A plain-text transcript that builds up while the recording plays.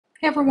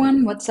Hey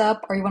everyone, what's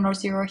up?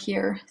 Are100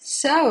 here.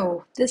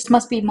 So this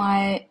must be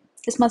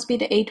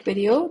the eighth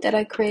video that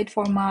I create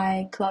for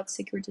my Cloud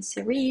Security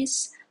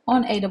Series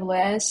on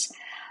AWS.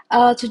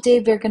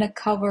 Today we're gonna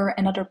cover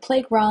another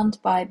playground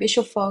by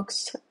Bishop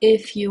Fox.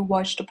 If you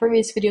watched the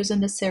previous videos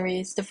in the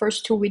series, the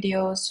first two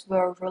videos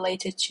were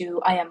related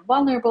to I Am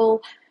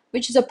Vulnerable,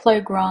 which is a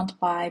playground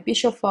by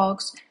Bishop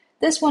Fox.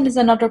 This one is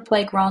another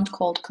playground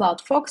called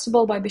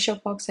Cloudfoxable by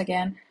Bishop Fox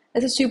again.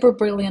 It's a super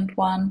brilliant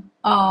one.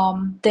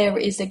 There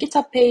is a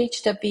GitHub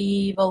page that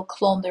we will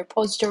clone the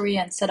repository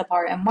and set up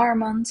our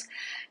environment.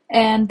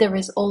 And there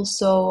is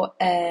also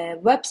a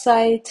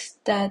website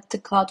that the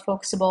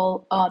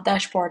Cloudfoxable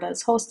dashboard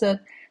has hosted.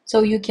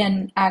 So you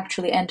can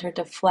actually enter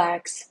the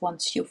flags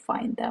once you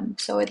find them.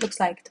 So it looks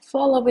like the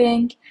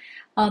following.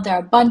 There are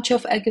a bunch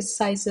of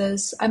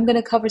exercises. I'm going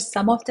to cover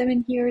some of them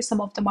in here.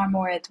 Some of them are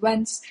more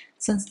advanced.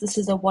 Since this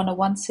is a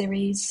 101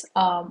 series,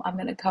 I'm not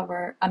going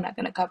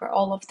to cover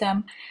all of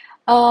them.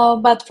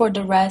 But for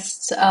the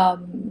rest,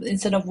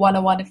 instead of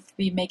 101, if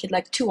we make it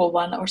like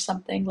 201 or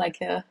something, like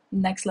a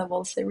next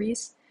level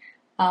series,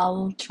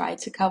 I'll try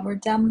to cover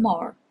them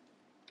more.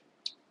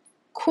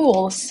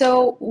 Cool.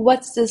 So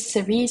what this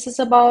series is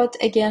about,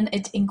 again,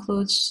 it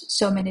includes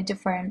so many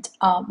different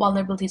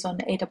vulnerabilities on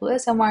the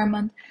AWS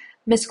environment,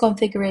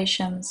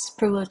 misconfigurations,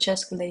 privilege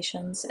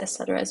escalations,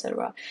 etc.,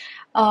 etc.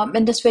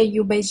 And this way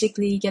you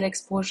basically get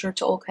exposure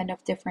to all kind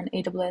of different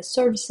AWS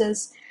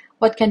services,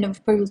 what kind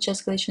of privilege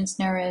escalation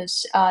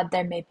scenarios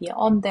there may be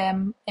on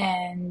them,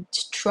 and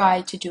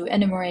try to do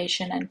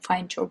enumeration and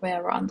find your way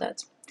around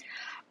it.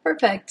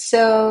 Perfect.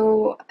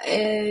 So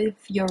if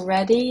you're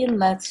ready,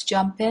 let's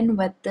jump in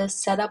with the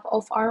setup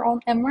of our own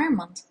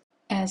environment.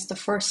 As the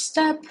first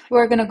step,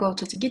 we're going to go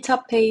to the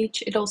GitHub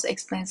page. It also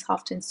explains how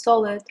to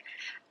install it.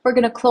 We're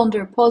going to clone the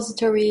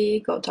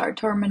repository, go to our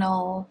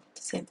terminal.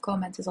 The same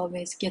command as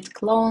always, git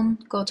clone.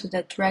 Go to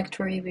the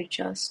directory we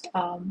just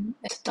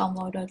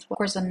downloaded. Of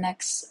course, the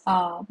next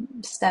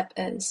step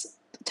is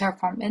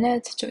Terraform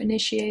init to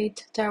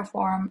initiate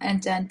Terraform,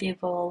 and then we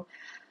will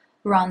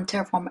run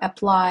Terraform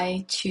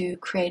apply to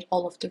create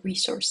all of the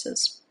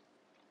resources.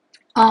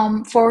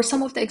 For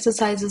some of the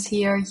exercises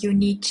here, you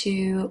need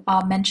to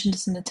mention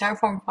this in the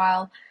Terraform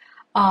file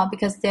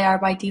because they are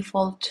by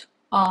default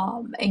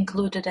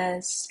included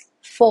as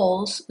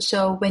false.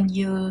 So when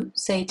you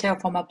say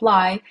Terraform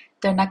apply,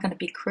 they're not going to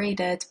be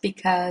created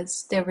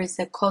because there is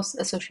a cost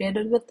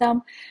associated with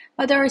them.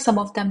 But there are some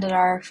of them that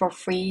are for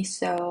free,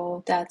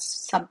 so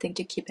that's something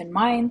to keep in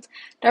mind.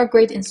 There are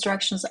great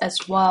instructions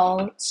as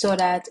well, so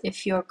that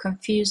if you're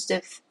confused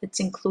if it's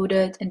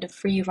included in the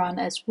free run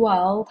as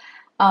well,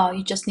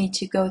 you just need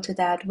to go to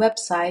that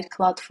website,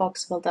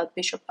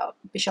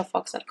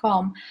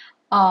 cloudfoxable.bishopfox.com,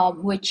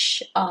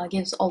 which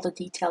gives all the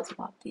details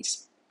about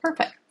these.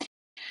 Perfect.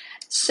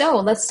 So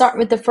let's start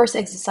with the first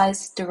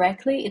exercise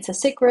directly. It's a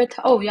secret.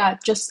 Oh yeah,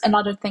 just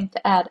another thing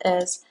to add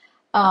is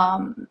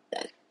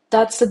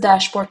that's the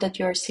dashboard that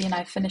you're seeing.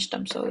 I finished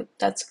them, so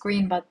that's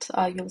green, but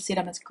you'll see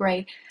them as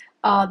gray.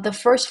 The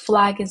first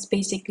flag is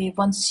basically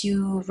once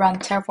you run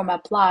Terraform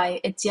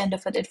apply, at the end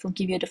of it, it will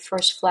give you the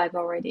first flag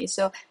already.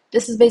 So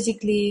this is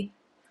basically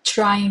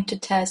trying to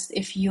test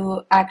if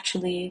you're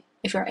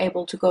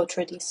able to go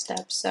through these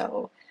steps.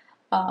 So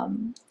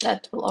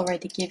that will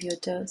already give you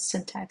the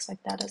syntax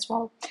like that as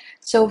well.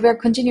 So we're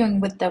continuing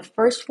with the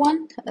first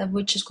one,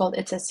 which is called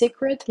It's a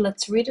Secret.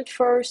 Let's read it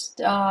first.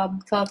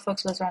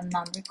 CloudFox was run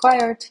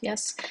non-required,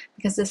 yes,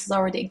 because this is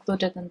already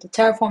included in the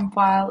Terraform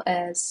file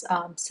as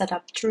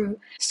setup true.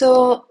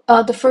 So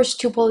the first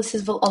two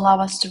policies will allow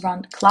us to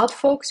run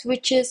CloudFox,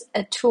 which is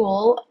a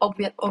tool.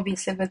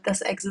 Obviously, with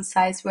this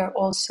exercise, we're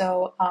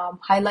also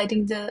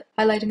highlighting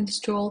this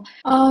tool.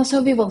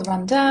 So we will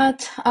run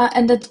that,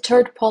 and the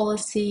third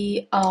policy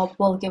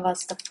will give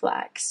us the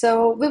flag.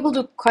 So we will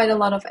do quite a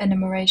lot of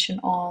enumeration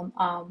on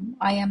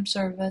IAM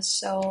service.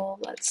 So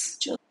let's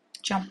just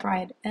jump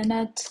right in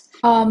it.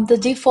 The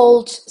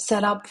default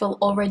setup will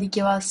already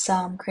give us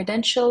some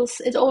credentials.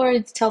 It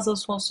already tells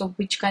us also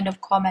which kind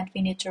of comment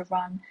we need to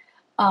run,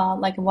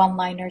 like a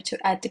one-liner to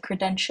add the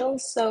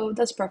credentials. So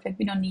that's perfect.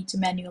 We don't need to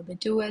manually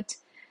do it.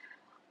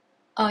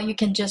 You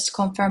can just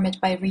confirm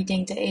it by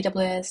reading the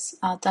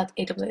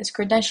AWS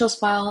credentials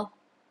file.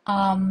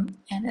 And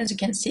as you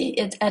can see,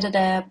 it added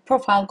a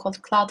profile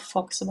called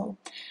Cloudfoxable.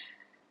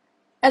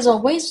 As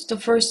always, the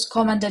first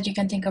command that you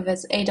can think of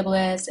is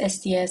AWS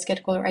SDS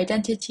get caller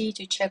identity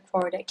to check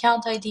for the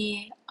account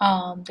ID,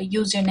 the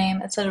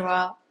username,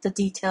 etc. The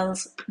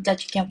details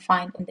that you can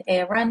find in the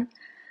ARN.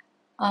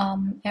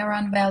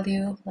 ARN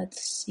value,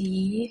 let's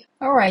see.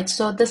 All right,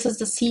 so this is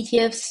the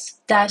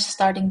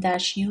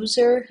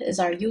CTF-starting-user is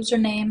our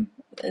username,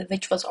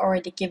 which was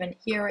already given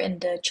here in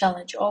the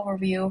challenge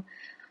overview.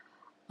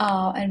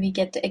 And we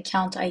get the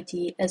account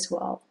ID as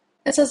well.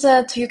 It says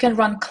that you can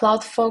run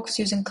CloudFox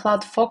using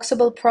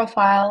Cloudfoxable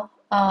profile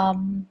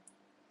and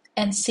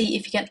see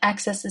if you can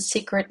access the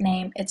secret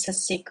name. It's a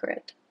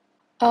secret.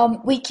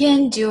 We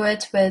can do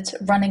it with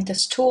running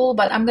this tool,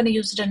 but I'm going to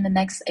use it in the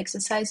next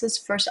exercises.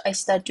 First, I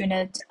start doing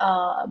it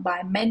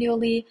by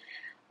manually.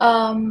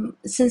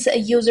 Since a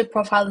user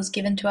profile is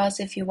given to us,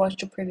 if you watch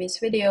the previous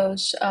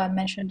videos, I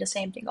mentioned the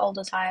same thing all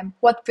the time.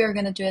 What we're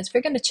going to do is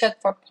we're going to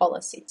check for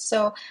policies.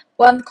 So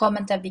one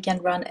comment that we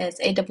can run is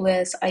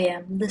AWS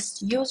IAM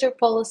list user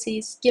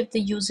policies, give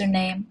the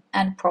username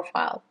and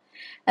profile.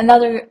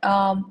 Another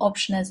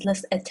option is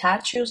list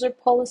attach user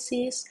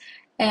policies.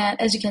 And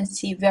as you can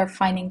see, we're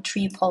finding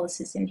 3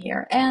 policies in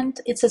here. And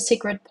it's a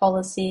secret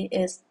policy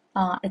is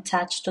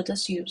attached to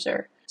this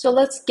user. So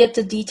let's get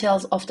the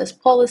details of this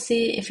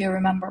policy. If you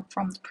remember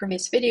from the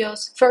previous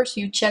videos, first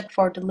you check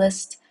for the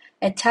list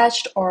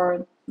attached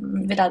or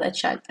without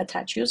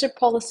attached user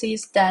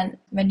policies. Then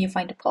when you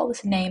find the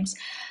policy names,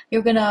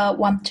 you're gonna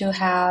want to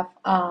have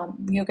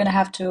you're gonna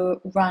have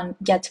to run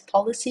get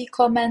policy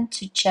command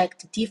to check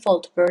the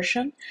default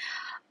version.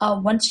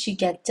 Once you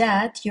get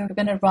that, you're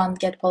going to run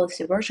get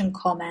policy version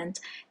command,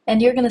 and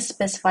you're going to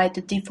specify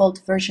the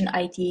default version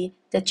ID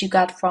that you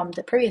got from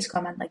the previous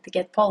command, like the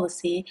get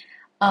policy,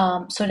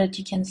 so that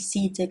you can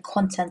see the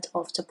content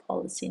of the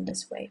policy in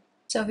this way.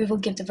 So we will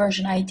give the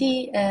version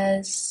ID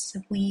as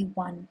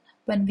v1.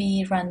 When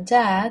we run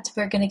that,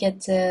 we're going to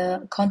get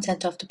the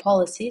content of the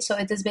policy. So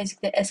it is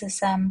basically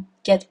SSM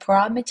get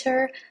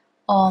parameter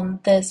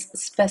on this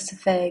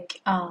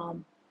specific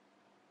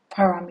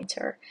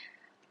parameter.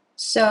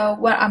 So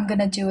what I'm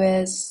gonna do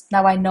is,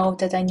 now I know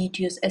that I need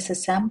to use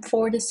SSM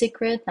for the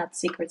secret, not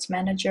secrets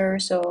manager.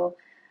 So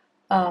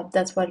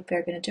that's what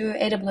we're gonna do,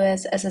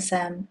 AWS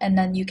SSM, and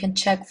then you can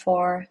check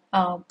for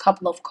a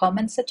couple of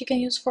comments that you can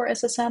use for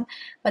SSM,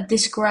 but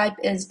describe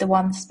is the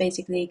one that's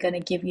basically gonna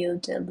give you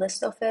the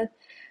list of it.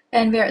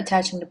 And we're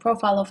attaching the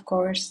profile, of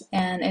course,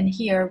 and in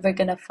here we're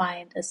gonna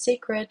find a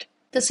secret.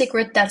 The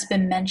secret that's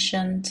been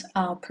mentioned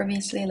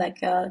previously, like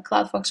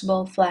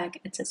Cloudfoxable flag,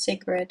 it's a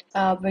secret.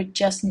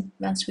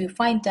 Once we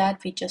find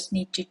that, we just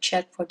need to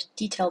check for the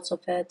details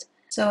of it.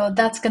 So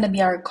that's going to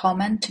be our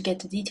comment to get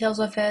the details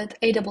of it.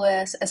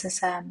 AWS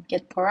SSM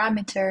get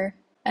parameter,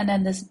 and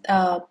then this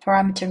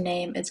parameter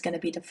name is going to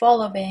be the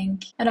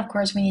following. And of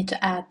course, we need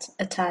to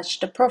attach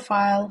the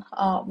profile,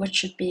 which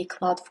should be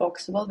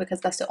Cloudfoxable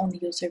because that's the only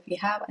user we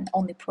have and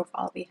only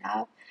profile we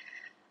have.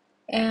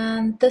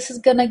 And this is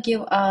gonna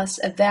give us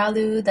a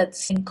value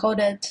that's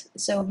encoded,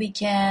 so we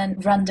can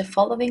run the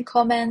following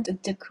command,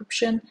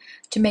 decryption,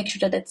 to make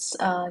sure that it's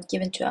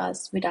given to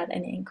us without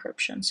any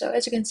encryption. So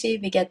as you can see,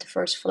 we get the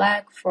first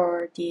flag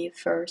for the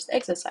first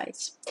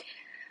exercise.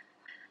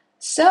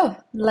 So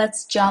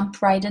let's jump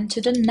right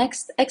into the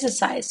next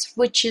exercise,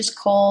 which is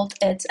called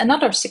It's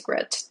Another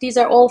Secret. These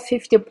are all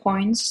 50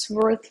 points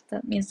worth.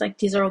 That means like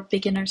these are all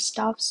beginner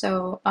stuff,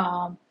 so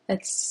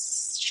it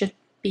should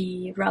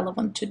be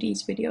relevant to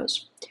these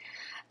videos.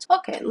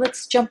 Okay,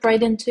 let's jump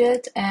right into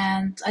it,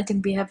 and I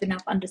think we have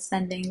enough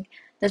understanding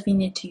that we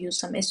need to use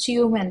some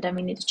assume, and then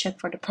we need to check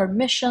for the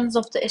permissions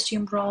of the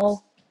assume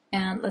role,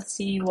 and let's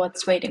see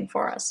what's waiting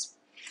for us.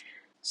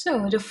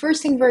 So the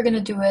first thing we're going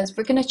to do is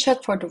we're going to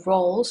check for the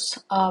roles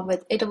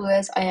with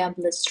AWS IAM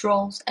list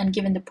roles and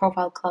given the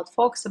profile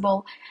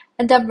Cloudfoxable,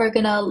 and then we're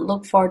going to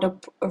look for the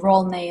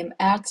role name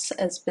as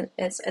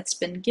it's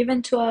been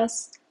given to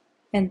us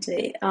in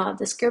the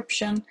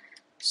description.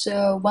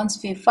 So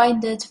once we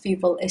find it, we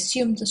will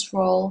assume this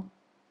role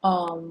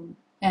and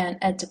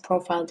add the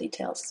profile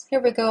details.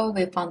 Here we go,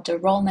 we found the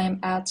role name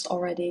ads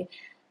already.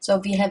 So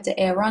we have the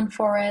ARN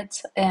for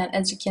it, and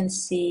as you can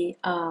see,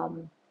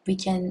 we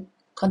can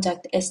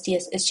contact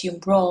STS assume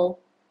role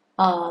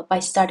by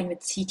starting with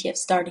CTF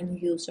starting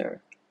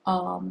user.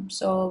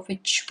 So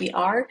which we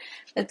are,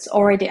 it's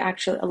already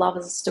actually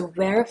allows us to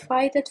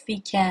verify that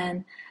we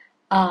can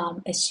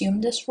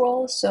assume this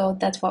role. So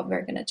that's what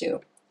we're gonna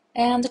do.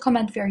 And the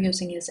command we're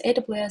using is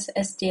AWS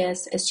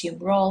STS assume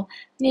role.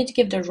 We need to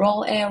give the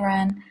role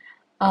ARN.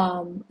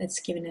 It's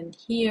given in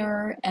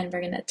here, and we're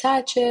going to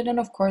attach it. And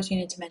of course, you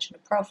need to mention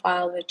the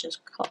profile, which is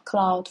called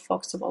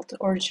Cloudfoxable, the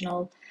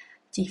original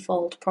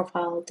default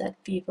profile that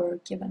we were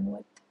given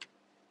with.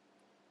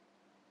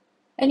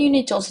 And you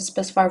need to also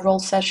specify role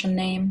session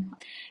name.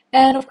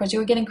 And of course,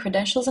 you're getting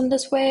credentials in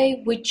this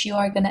way, which you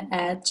are going to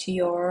add to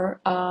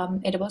your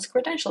AWS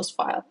credentials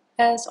file,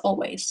 as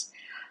always.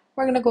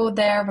 We're going to go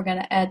there, we're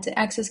going to add the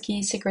access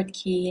key, secret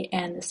key,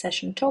 and the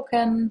session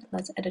token.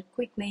 Let's add it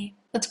quickly.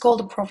 Let's call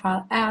the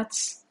profile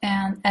ads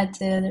and add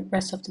the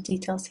rest of the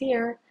details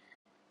here.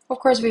 Of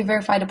course, we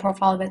verify the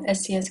profile with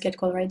STS get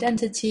caller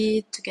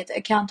identity to get the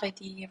account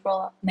ID,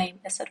 role name,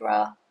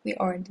 etc. We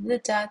already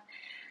did that.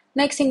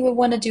 Next thing we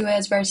want to do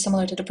is very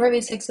similar to the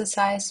previous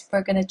exercise.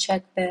 We're going to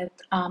check with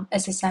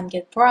SSM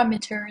get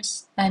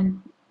parameters,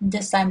 and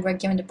this time we're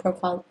given the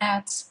profile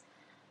ads.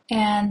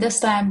 And this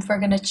time we're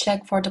going to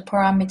check for the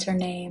parameter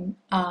name.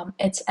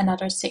 It's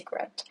another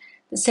secret.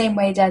 The same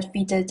way that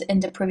we did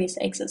in the previous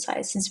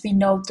exercise. Since we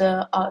know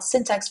the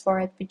syntax for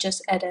it, we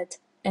just add it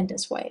in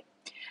this way.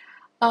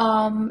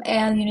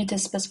 And you need to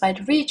specify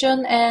the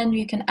region, and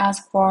you can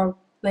ask for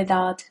with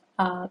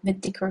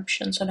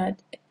decryption so that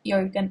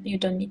you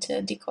don't need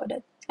to decode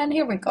it. And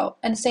here we go.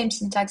 And the same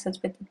syntax as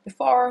we did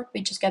before,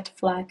 we just get the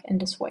flag in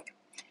this way.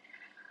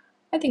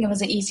 I think it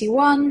was an easy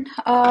one,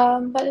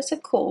 but it's a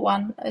cool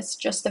one. It's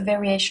just a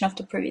variation of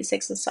the previous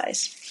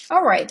exercise.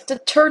 All right, the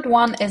third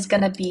one is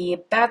gonna be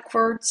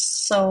backwards.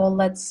 So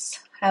let's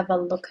have a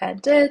look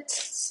at it.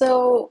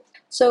 So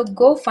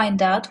go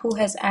find out who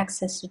has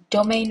access to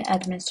domain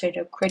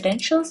administrator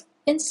credentials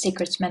in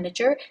Secrets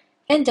Manager,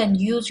 and then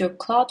use your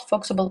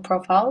Cloudfoxable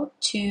profile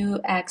to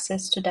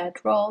access to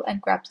that role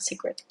and grab the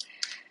secret.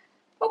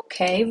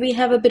 Okay, we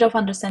have a bit of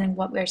understanding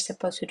what we're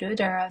supposed to do.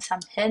 There are some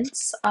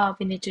hints.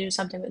 We need to do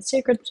something with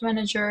Secrets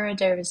Manager.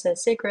 There is a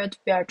secret.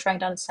 We are trying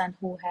to understand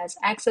who has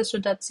access to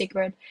that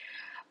secret.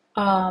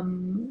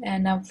 And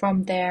then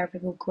from there we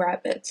will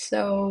grab it.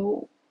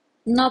 So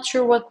not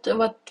sure what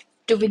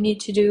do we need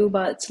to do,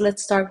 but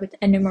let's start with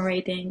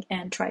enumerating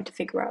and try to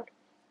figure out.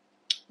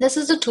 This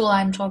is the tool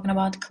I'm talking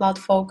about,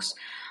 CloudFox.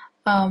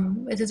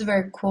 It is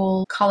very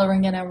cool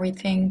coloring and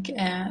everything,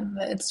 and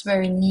it's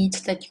very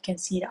neat that you can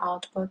see the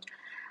output.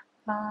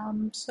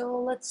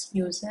 So let's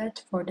use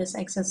it for this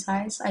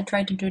exercise. I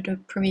tried to do the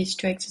previous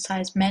two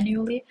exercises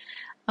manually,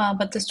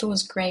 but this tool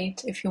is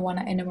great if you want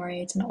to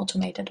enumerate in an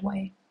automated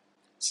way.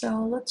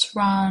 So let's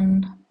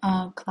run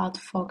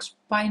CloudFox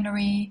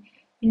binary.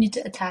 You need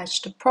to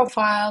attach the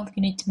profile.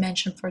 You need to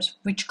mention first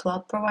which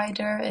cloud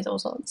provider. It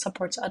also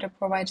supports other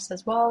providers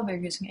as well. We're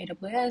using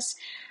AWS.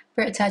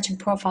 We're attaching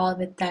profile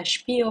with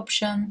 -p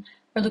option.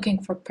 We're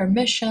looking for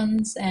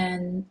permissions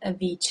and a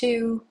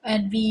v2,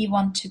 and we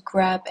want to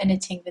grab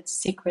anything with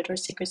secret or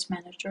secrets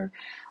manager,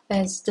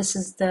 as this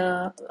is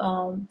the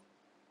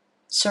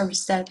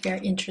service that we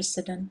are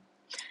interested in.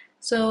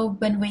 So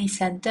when we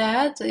send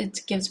that,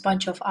 it gives a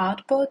bunch of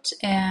output,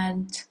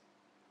 and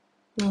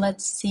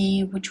let's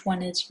see which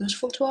one is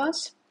useful to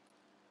us.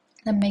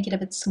 Let me make it a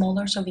bit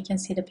smaller so we can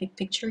see the big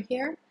picture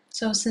here.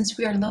 So since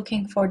we are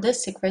looking for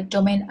this secret,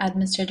 domain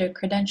administrator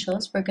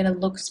credentials, we're going to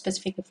look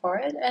specifically for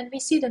it, and we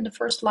see it in the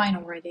first line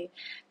already.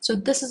 So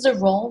this is the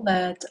role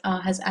that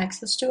has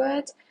access to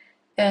it,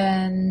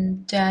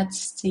 and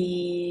that's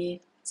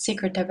the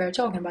secret that we're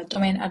talking about,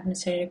 domain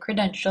administrator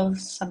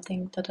credentials,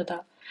 something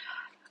da.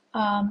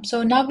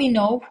 So now we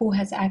know who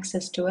has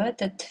access to it,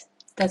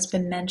 that's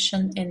been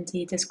mentioned in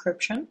the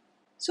description.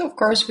 So of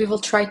course we will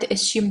try to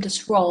assume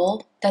this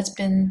role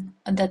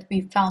that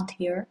we found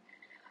here.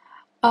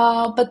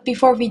 But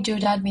before we do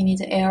that, we need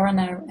the AR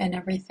and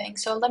everything.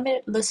 So let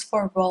me list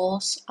 4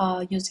 roles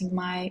using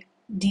my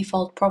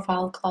default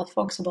profile,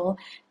 Cloudfoxable,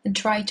 and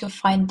try to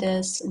find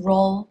this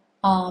role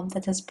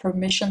that has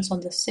permissions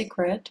on the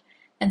secret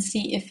and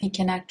see if we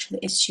can actually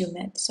assume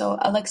it. So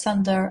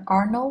Alexander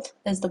Arnold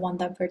is the one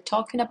that we're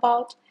talking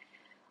about,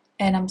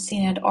 and I'm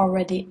seeing it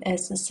already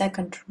as the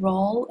second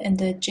role in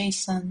the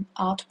JSON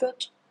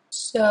output.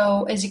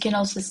 So as you can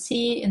also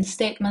see in the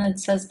statement, it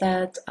says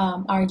that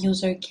our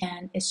user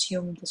can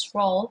assume this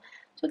role.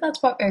 So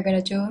that's what we're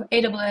going to do.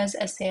 AWS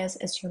STS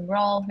assume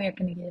role. We're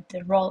going to give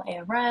the role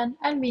ARN,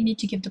 and we need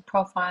to give the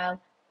profile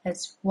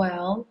as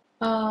well.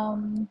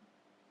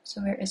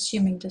 So we're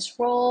assuming this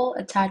role,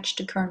 attach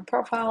the current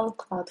profile,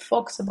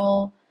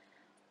 Cloudfoxable,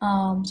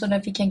 so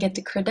that we can get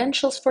the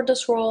credentials for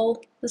this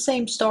role. The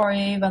same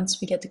story, once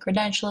we get the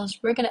credentials,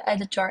 we're going to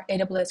add it to our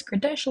AWS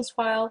credentials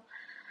file.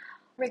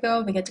 There we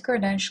go, we get the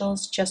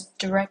credentials, just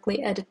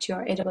directly add it to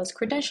our AWS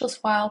credentials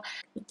file.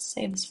 Let's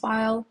save this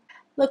file,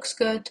 looks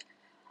good.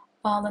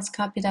 Let's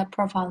copy that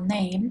profile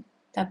name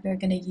that we're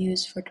going to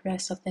use for the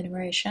rest of the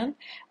enumeration,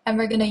 and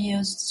we're going to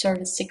use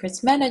Service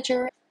Secrets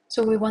Manager.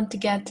 So we want to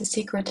get the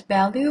secret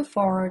value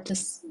for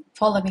this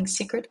following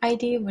secret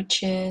ID,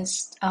 which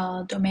is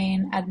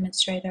domain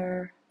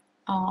administrator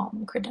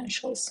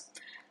credentials.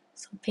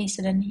 So paste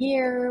it in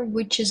here,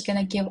 which is going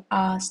to give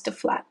us the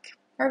flag.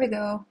 There we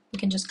go. We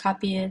can just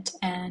copy it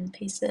and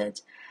paste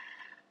it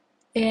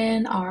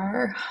in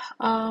our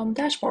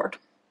dashboard.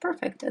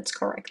 Perfect, that's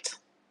correct.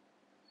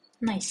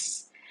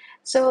 Nice.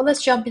 So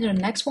let's jump into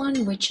the next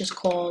one, which is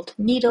called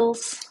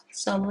needles.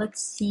 So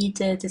let's see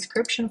the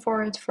description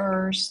for it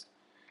first.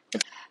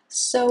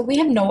 So we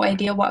have no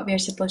idea what we're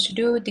supposed to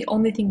do. The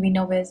only thing we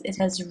know is it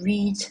has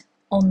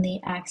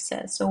read-only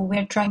access. So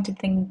we're trying to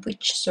think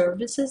which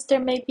services there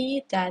may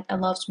be that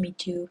allows me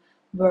to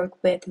work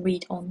with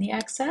read-only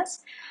access.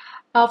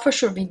 For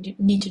sure, we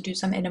need to do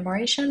some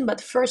enumeration,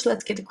 but first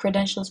let's get the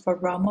credentials for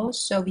Ramos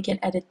so we can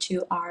add it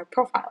to our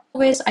profile.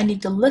 Always, I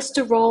need to list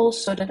the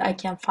roles so that I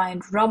can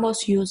find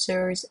Ramos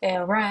users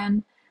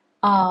ARN,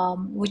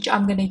 which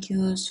I'm going to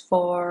use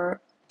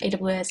for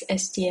AWS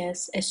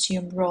STS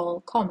assume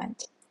role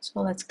comment.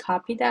 So let's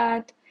copy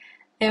that,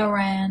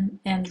 ARN,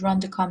 and run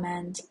the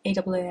command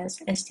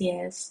AWS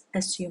STS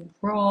assume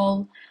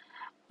role.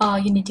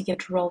 You need to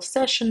get role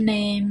session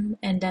name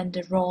and then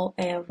the role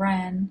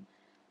ARN.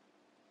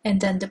 And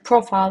then the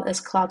profile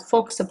is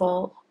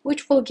Cloudfoxable,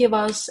 which will give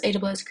us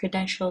AWS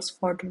credentials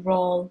for the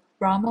role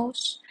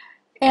Ramos.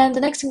 And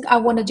the next thing I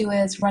want to do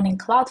is running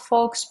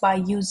CloudFox by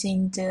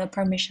using the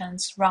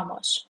permissions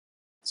Ramos.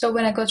 So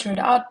when I go through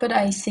the output,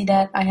 I see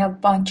that I have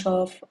a bunch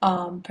of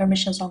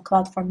permissions on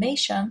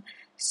CloudFormation.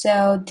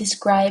 So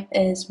describe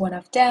is one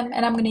of them,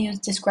 and I'm going to use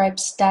describe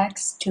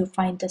stacks to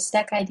find the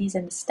stack IDs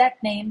and the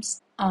stack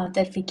names.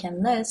 that we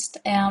can list,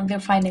 and we're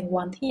finding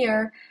one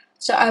here.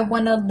 So I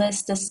want to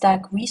list the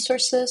stack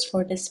resources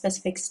for this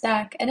specific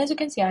stack, and as you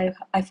can see,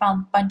 I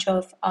found a bunch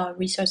of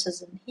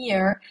resources in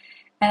here,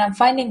 and I'm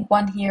finding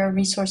one here,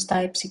 resource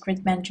type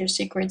secret manager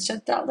secret. So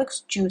that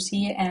looks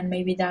juicy, and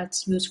maybe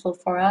that's useful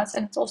for us.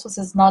 And it also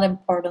says not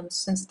important,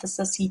 since this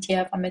is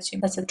CTF. I'm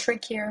assuming that's a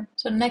trick here.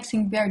 So the next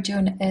thing we are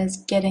doing is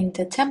getting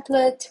the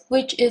template,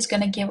 which is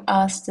going to give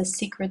us the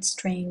secret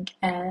string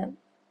and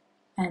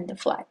the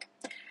flag.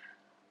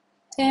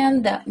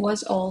 And that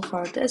was all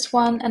for this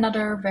one.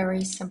 Another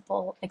very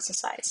simple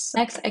exercise.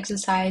 Next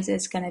exercise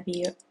is going to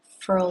be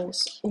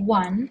furls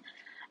 1.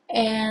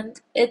 And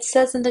it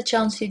says in the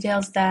challenge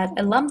details that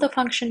a Lambda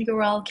function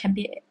URL can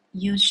be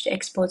used to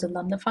expose a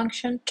Lambda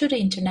function to the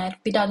internet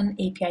without an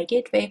API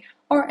gateway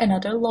or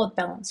another load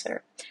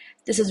balancer.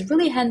 This is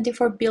really handy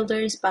for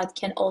builders, but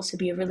can also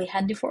be really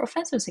handy for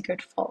offensive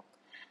security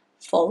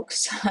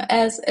folks,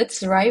 as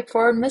it's ripe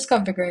for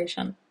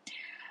misconfiguration.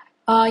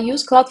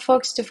 Use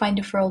CloudFox to find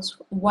the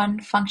furls 1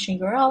 function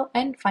URL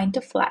and find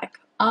the flag.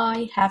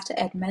 I have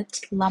to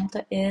admit,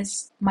 Lambda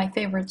is my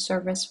favorite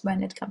service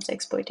when it comes to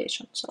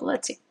exploitation. So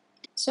let's see.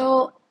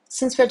 So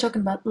since we're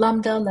talking about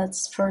Lambda,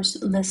 let's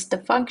first list the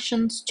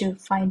functions to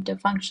find the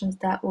functions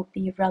that will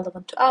be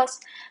relevant to us.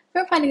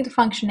 We're finding the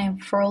function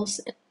named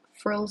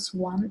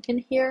furls1 in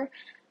here.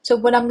 So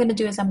what I'm going to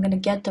do is I'm going to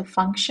get the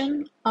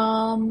function,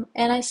 and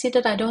I see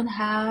that I don't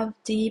have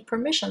the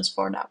permissions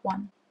for that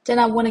one. Then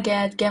I want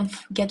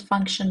to get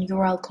function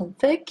URL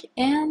config,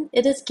 and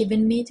it is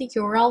giving me the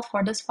URL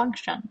for this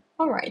function.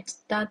 All right,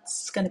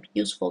 that's going to be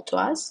useful to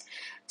us.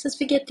 Since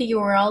we get the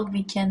URL,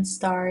 we can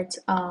start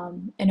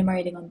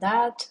enumerating on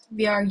that.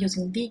 We are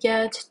using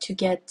wget to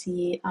get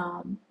the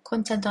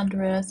content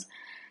under it,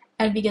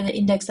 and we get the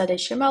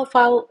index.html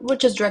file,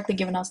 which is directly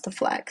giving us the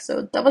flag.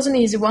 So that was an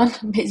easy one.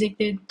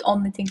 Basically, the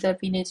only thing that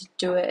we need to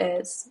do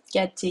is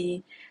get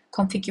the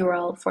config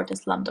URL for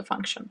this Lambda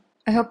function.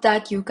 I hope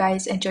that you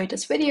guys enjoyed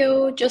this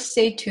video. Just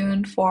stay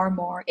tuned for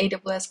more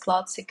AWS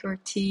Cloud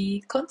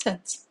Security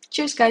content.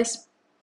 Cheers, guys!